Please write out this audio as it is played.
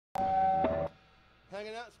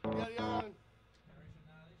Hanging out, spaghetti on.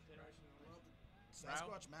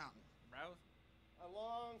 Sasquatch Mountain. Rouse. I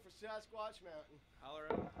long for Sasquatch Mountain. Holler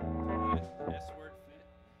out. S-word fit.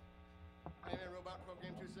 I am a robot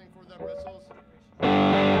program to sing for the Bristles.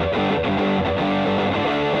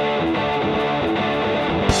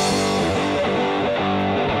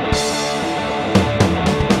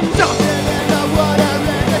 Something in the water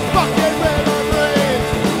and it's fucking with my brain.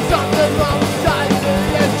 Something wrong with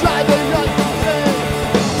sizing and driving us insane.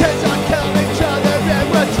 Kids are killing each other and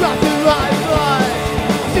we're dropping lifelines.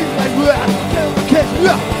 Seems like we're out to kill the kids. I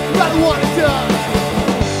don't wanna die.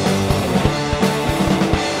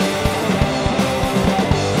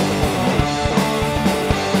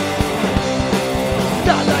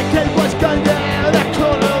 Sounds like it was gunned down that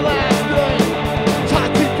corner last night.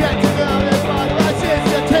 Time to get to know it, but my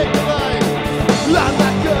sister take the light. I'm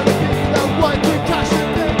not gonna be the one to crash your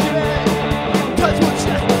thing today. Cause we'll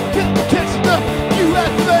just kill the kids in the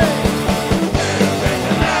USA.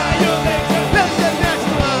 There's the next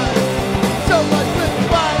one. So much with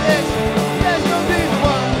violence, there's no reason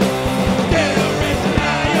why.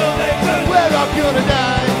 We're all gonna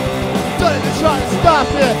die. Don't even try to stop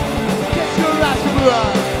it. Get your ass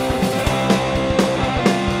right.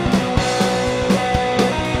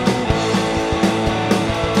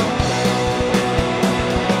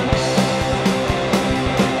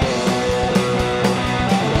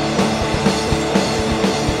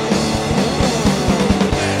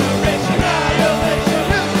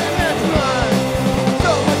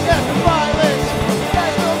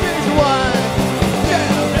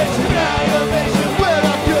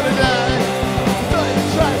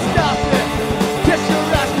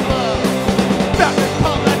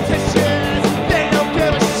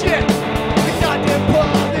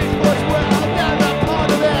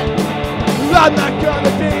 I'm not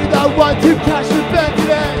gonna be the one to cash the bed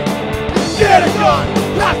today. Get a gun,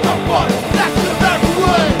 have some fun, that's the very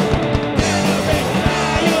way.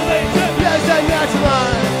 There's a next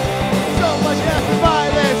line. So much after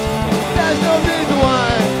violence, there's no reason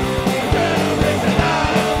why.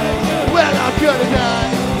 We're not gonna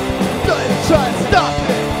die. Don't even try to stop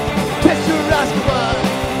it. Kiss your ass goodbye.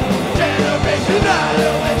 Generation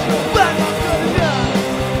annihilation. We're not gonna die.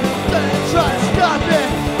 Don't even try to stop it.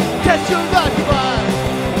 Catch your life goodbye.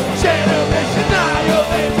 Generation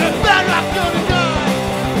annihilation. We're not gonna die.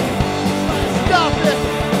 Try to stop it.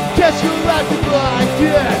 Catch your life goodbye.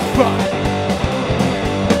 Get right.